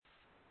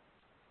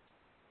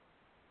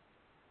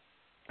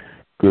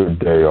Good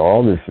day,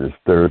 all. This is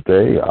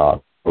Thursday,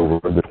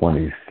 October the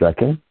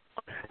 22nd.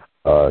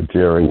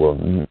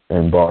 Jerry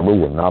and Barbara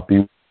will not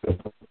be with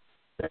us.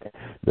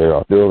 They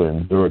are still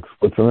in Zurich,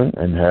 Switzerland,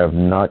 and have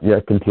not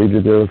yet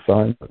completed their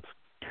assignments.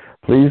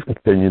 Please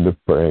continue to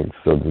pray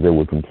so that they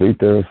will complete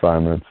their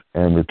assignments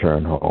and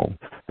return home.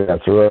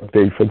 That's our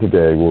update for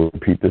today. We'll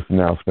repeat this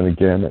announcement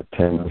again at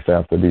 10 minutes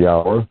after the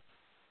hour,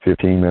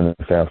 15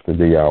 minutes after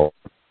the hour.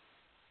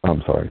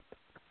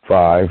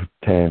 5,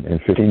 10,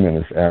 and 15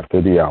 minutes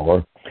after the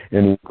hour.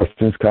 Any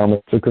questions,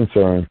 comments, or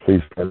concerns,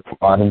 please press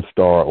bottom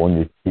star on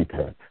your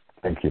keypad.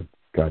 Thank you.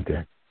 God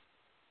damn.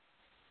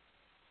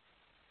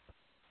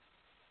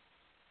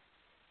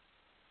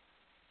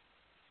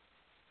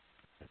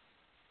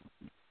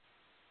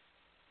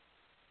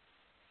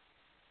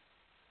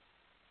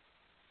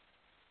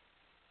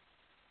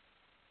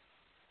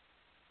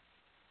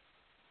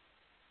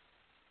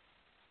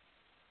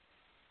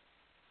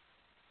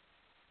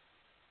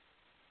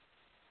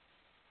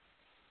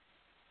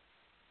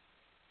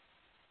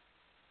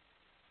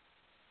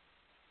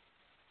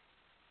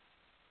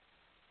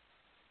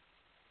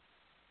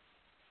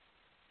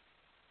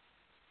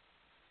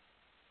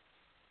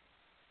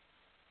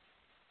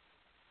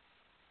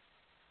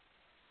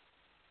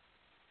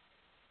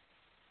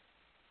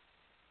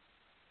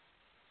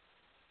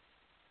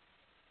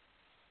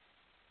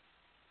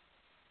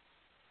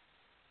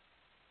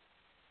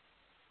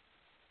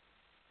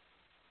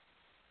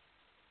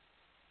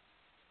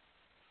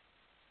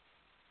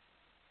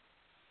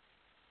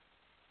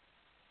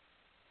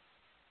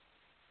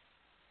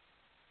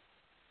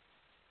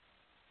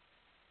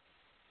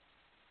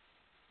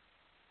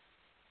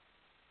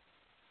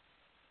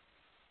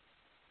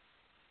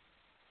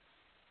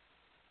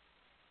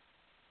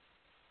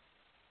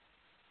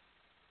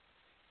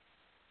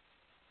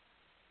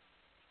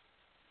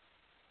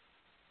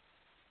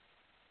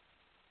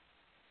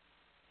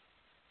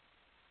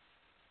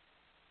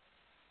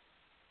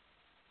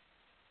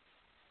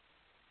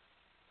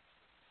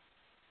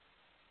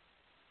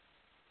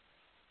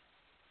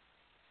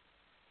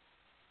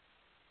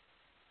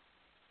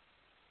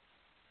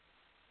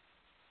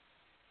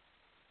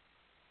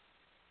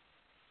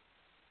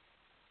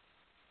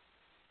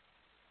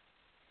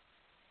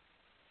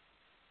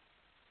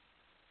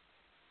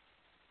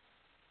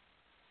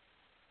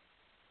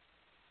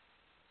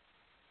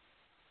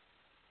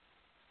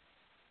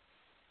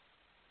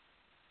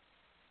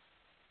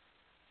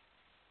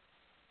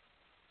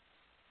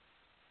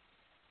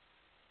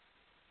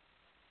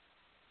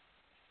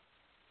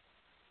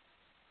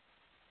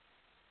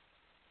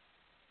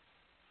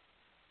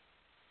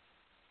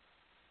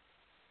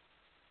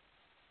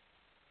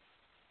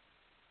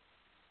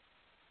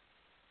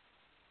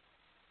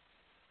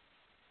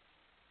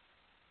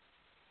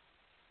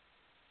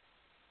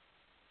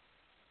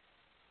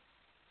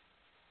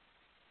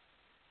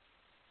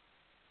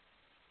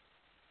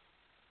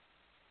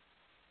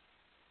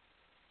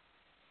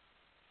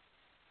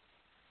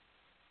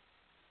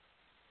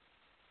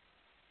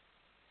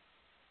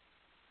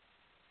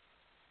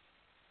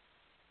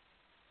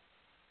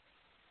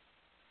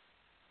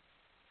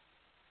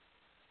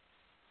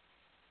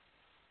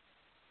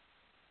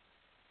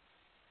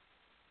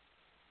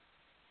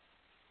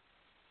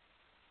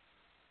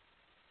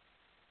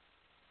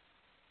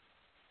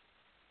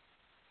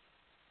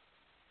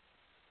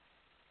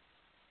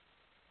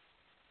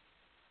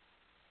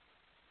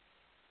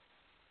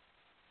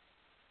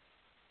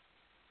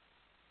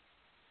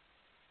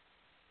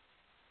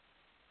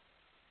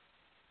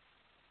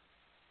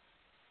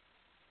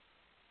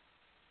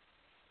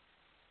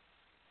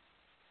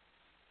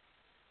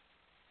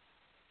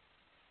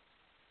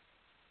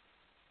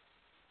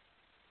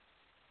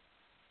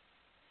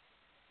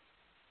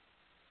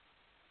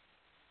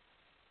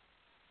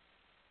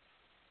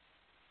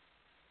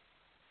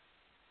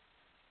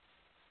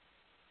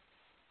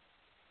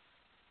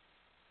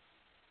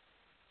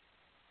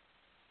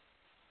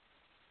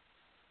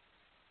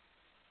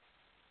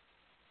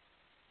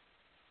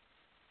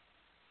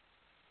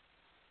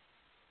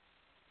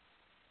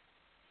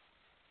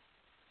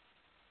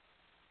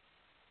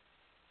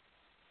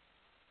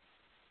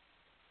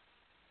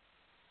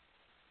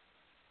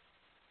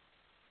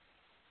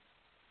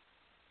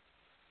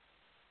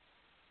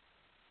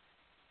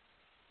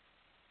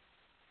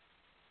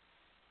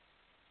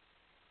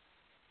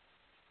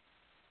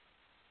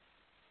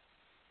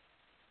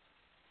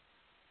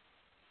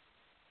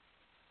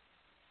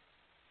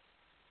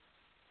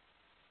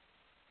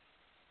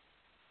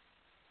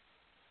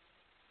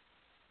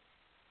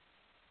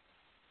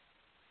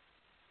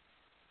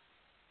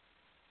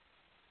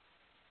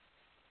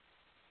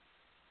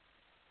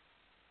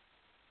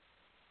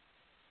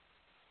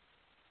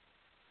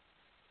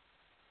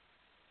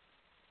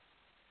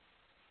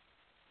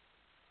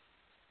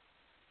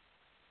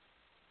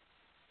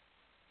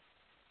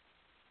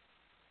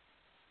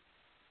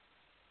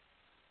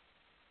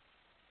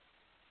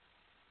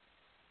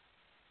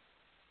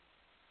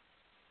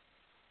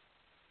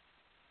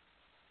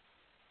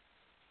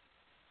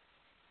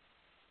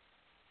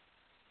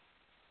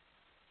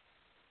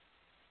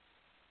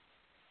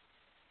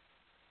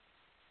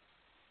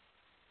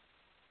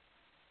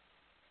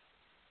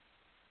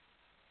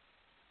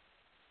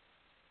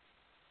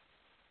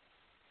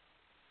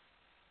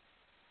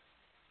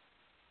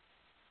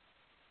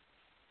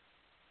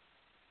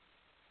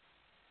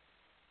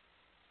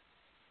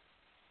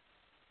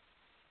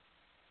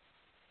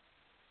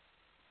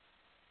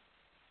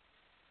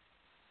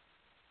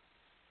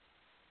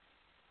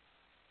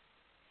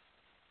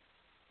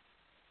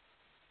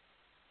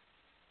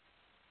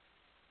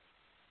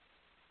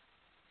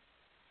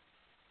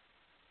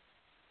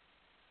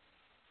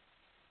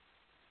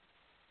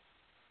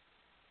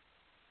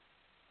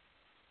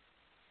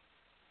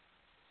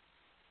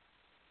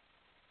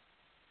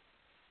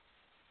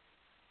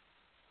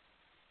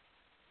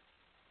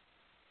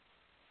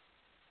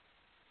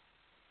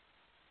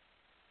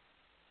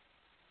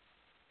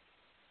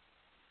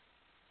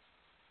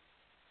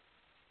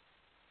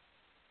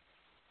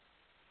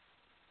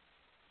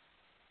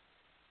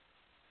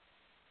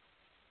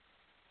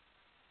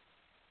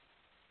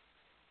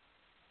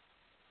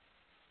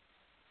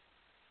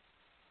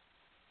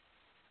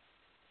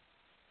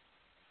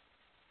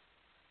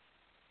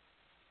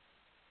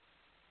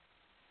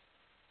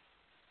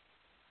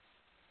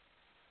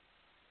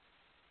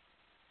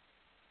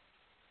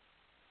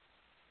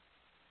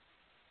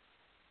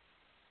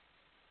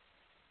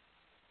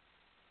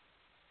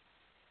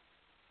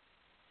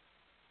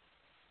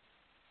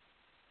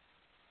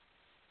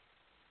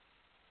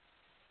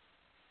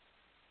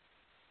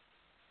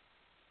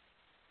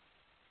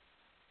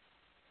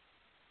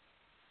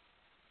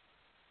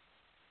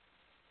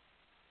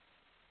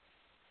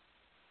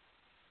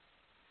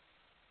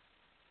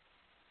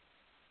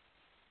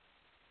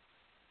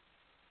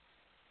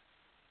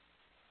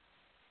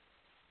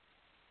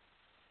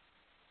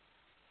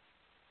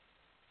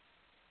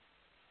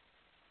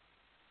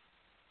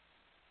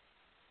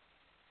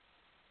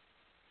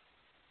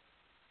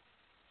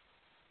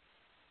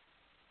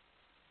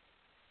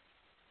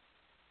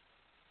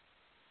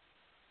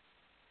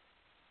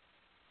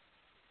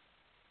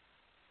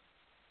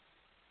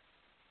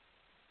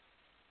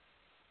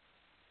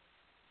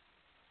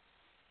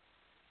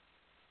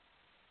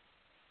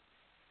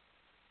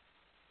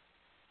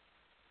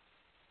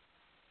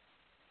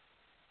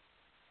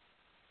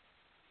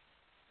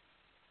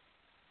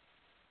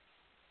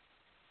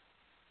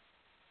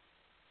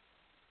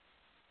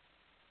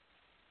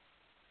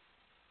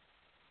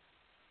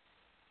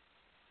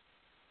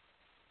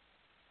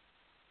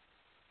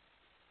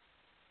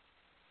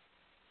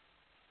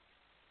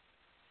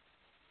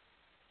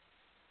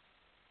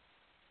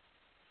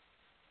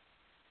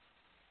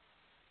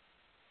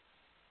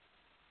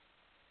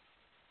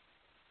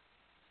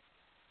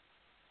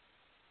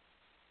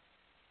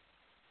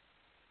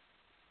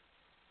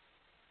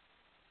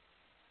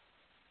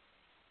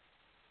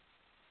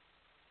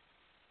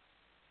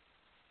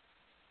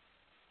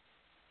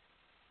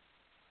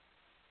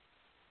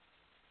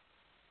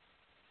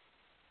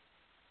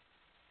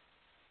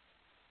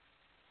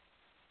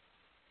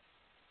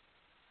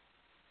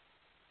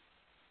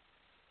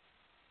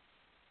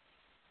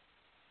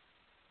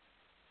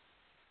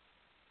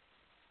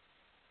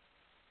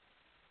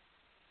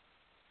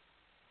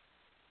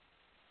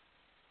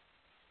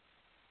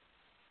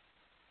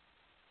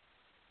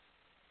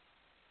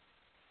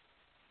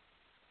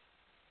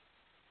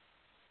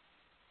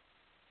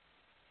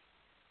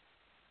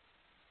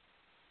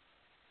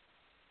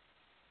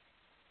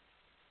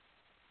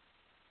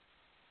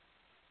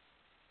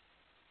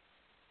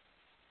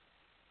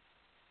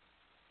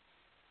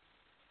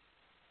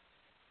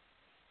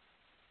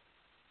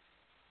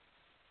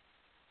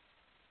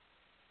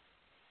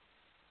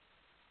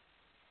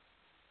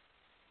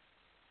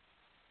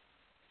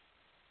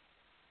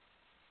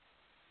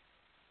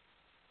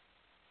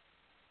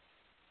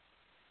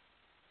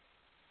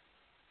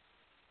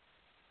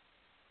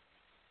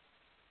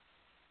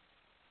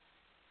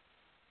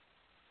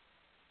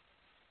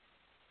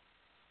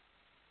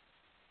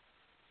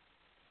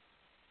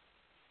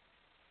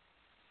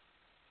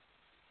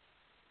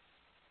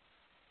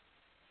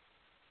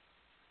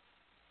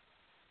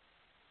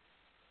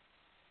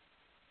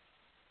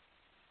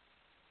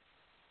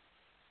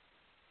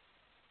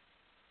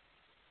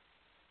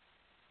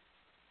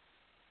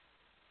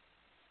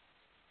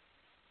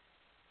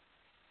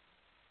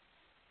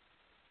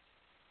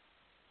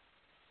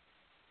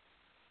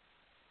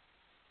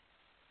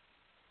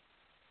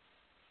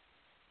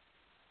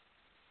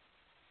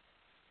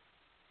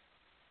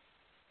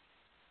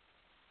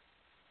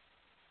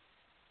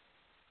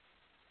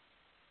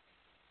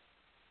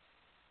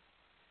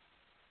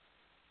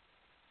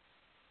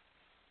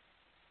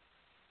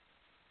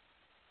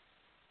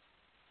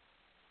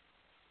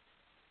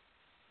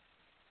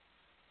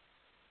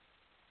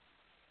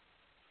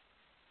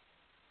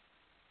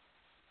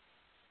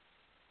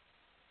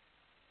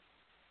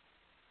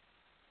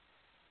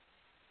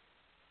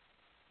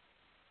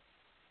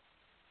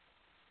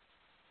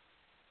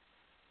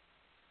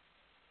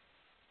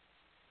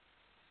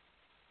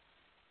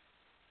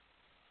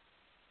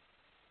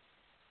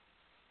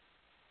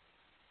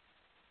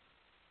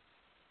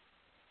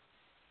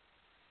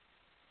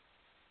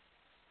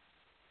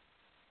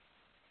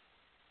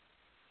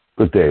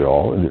 Good day,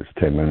 all. It is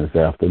 10 minutes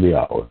after the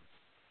hour.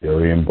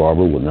 Jerry and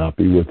Barbara will not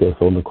be with us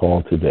on the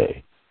call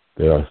today.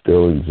 They are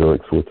still in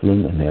Zurich,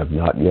 Switzerland, and have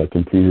not yet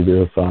completed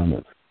their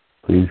assignments.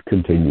 Please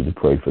continue to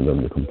pray for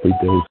them to complete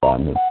their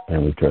assignments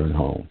and return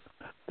home.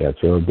 That's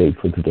our date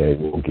for today.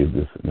 We'll give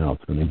this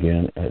announcement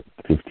again at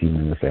 15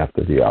 minutes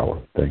after the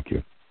hour. Thank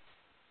you.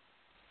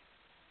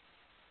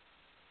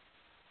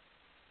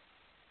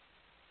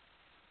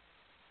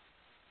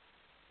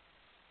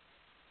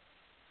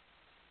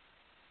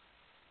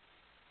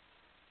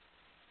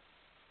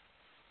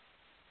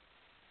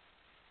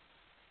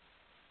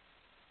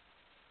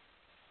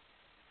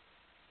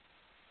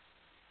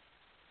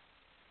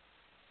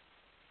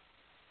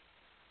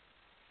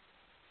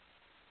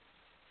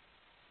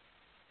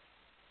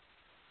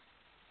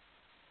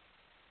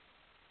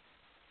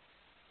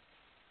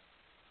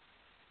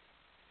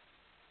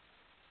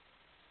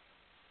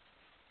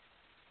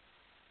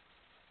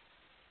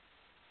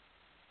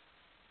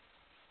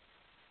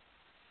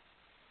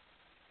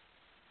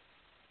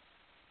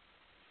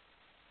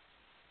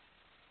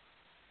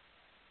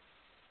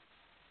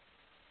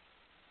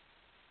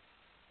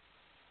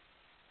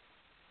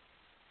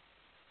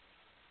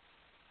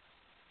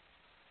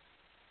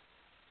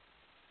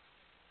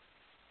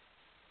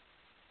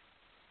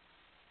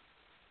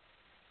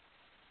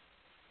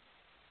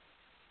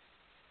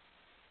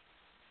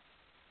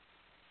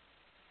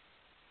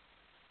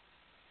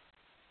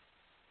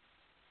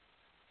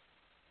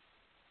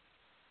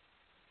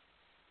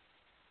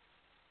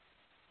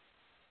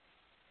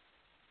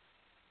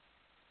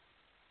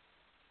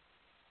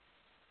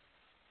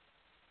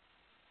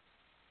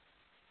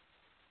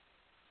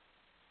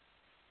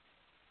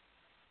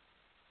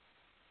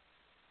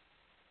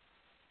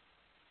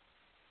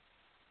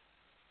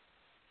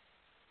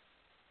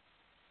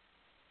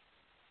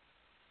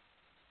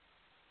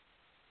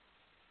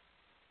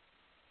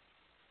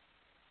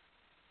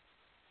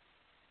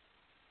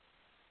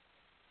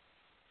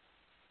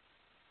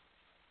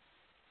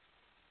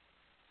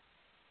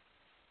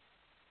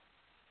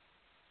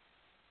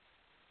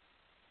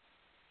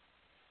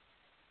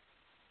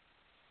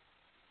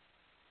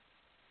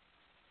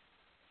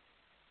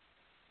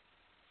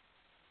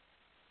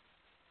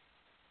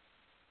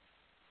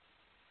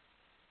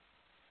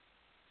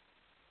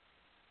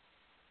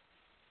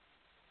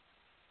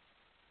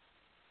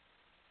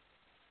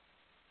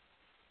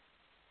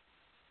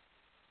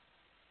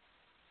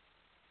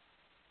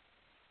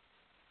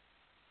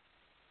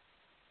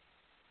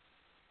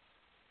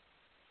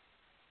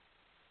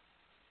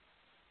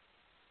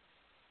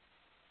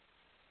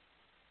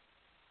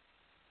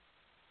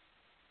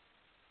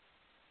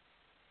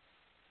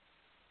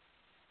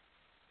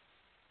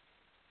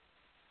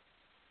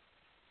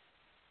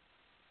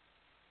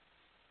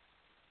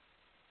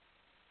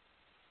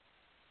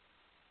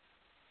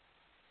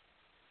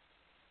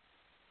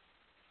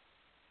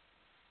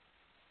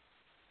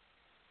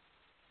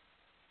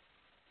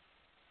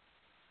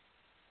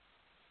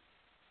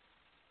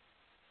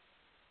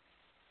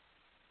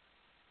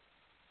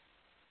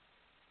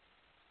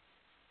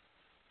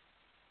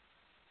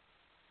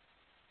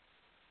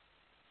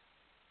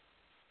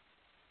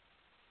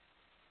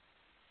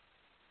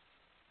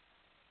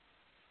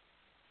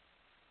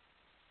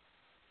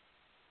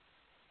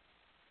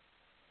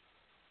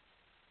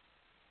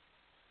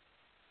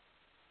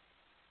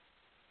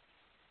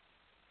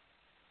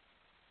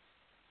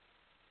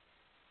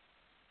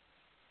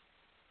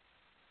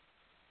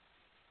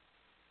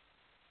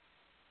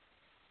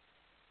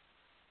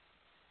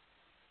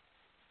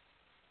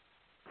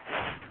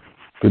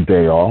 Good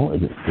day, all.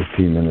 It is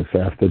 15 minutes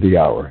after the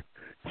hour.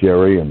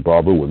 Jerry and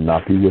Barbara will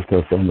not be with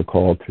us on the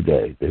call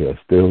today. They are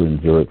still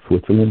in Zurich,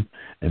 Switzerland,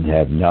 and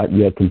have not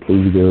yet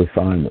completed their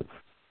assignments.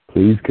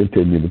 Please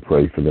continue to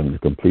pray for them to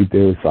complete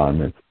their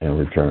assignments and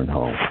return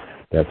home.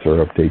 That's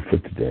our update for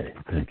today.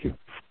 Thank you.